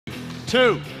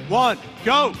2, 1,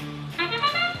 go!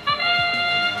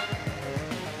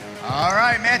 All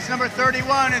right, match number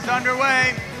 31 is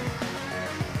underway.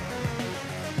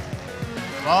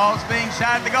 Ball's being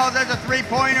shot at the goals. There's a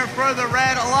three-pointer for the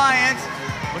Red Alliance.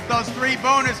 With those 3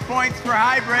 bonus points for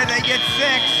hybrid, they get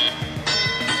 6.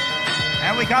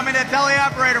 And we come into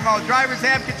teleoperator mode. Drivers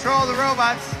have control of the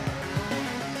robots.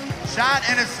 Shot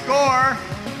and a score.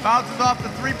 Bounces off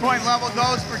the 3-point level,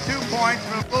 goes for 2 points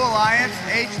for the Blue Alliance.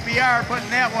 HBR putting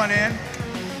that one in.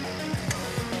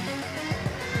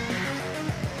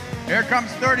 Here comes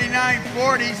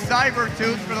 3940,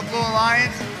 Cybertooth for the Blue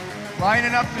Alliance.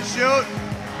 Lining up to shoot.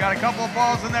 Got a couple of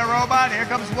balls in their robot. Here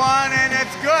comes one, and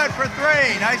it's good for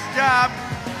 3. Nice job.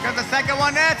 Got the second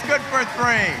one, that's good for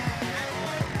 3.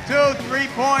 2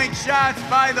 3-point shots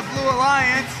by the Blue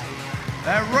Alliance.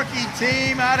 That rookie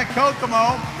team out of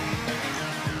Kokomo.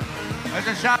 There's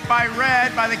a shot by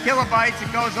Red, by the Kilobytes.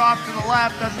 It goes off to the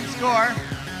left, doesn't score.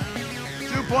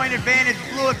 2-point advantage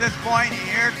Blue at this point.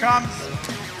 Here comes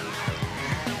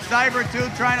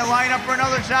Cybertooth trying to line up for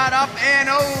another shot up, and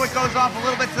oh, it goes off a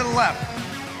little bit to the left.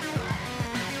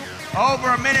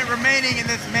 Over a minute remaining in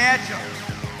this match,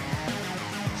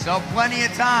 so plenty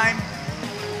of time.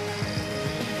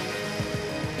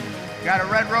 Got a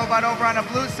red robot over on the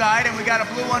blue side, and we got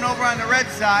a blue one over on the red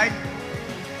side.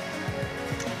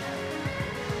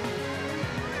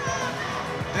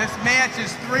 This match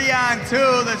is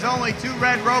 3-on-2. There's only 2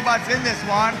 red robots in this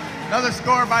one. Another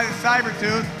score by the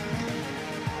Cybertooth.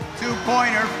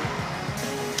 2-pointer.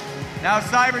 Now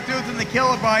Cybertooth and the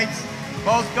Kilobytes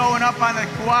both going up on the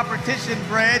cooperation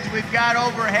bridge. We've got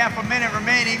over half a minute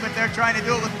remaining, but they're trying to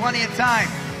do it with plenty of time.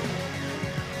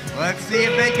 Let's see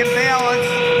if they can balance.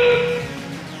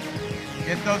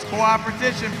 Get those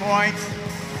cooperation points.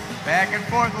 Back and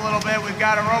forth a little bit. We've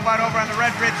got a robot over on the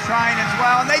red bridge trying as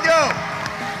well, and they do.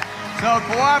 So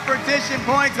cooperation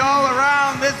points all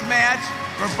around this match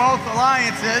for both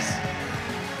alliances.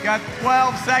 Got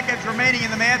 12 seconds remaining in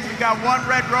the match. We've got 1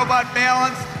 red robot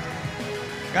balanced.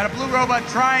 Got a blue robot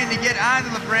trying to get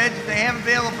onto the bridge. They haven't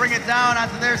been able to bring it down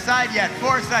onto their side yet.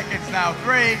 4 seconds now.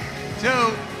 3, 2,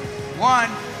 1.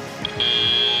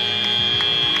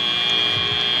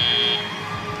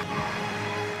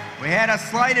 We had a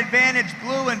slight advantage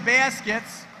blue in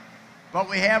baskets, but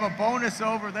we have a bonus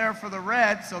over there for the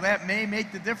red, so that may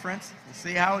make the difference. We'll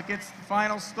see how it gets the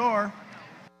final score.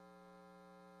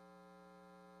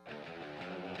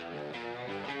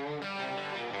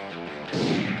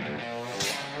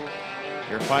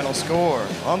 Your final score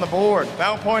on the board.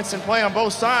 Foul points in play on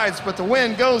both sides, but the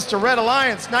win goes to Red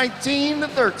Alliance,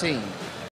 19-13.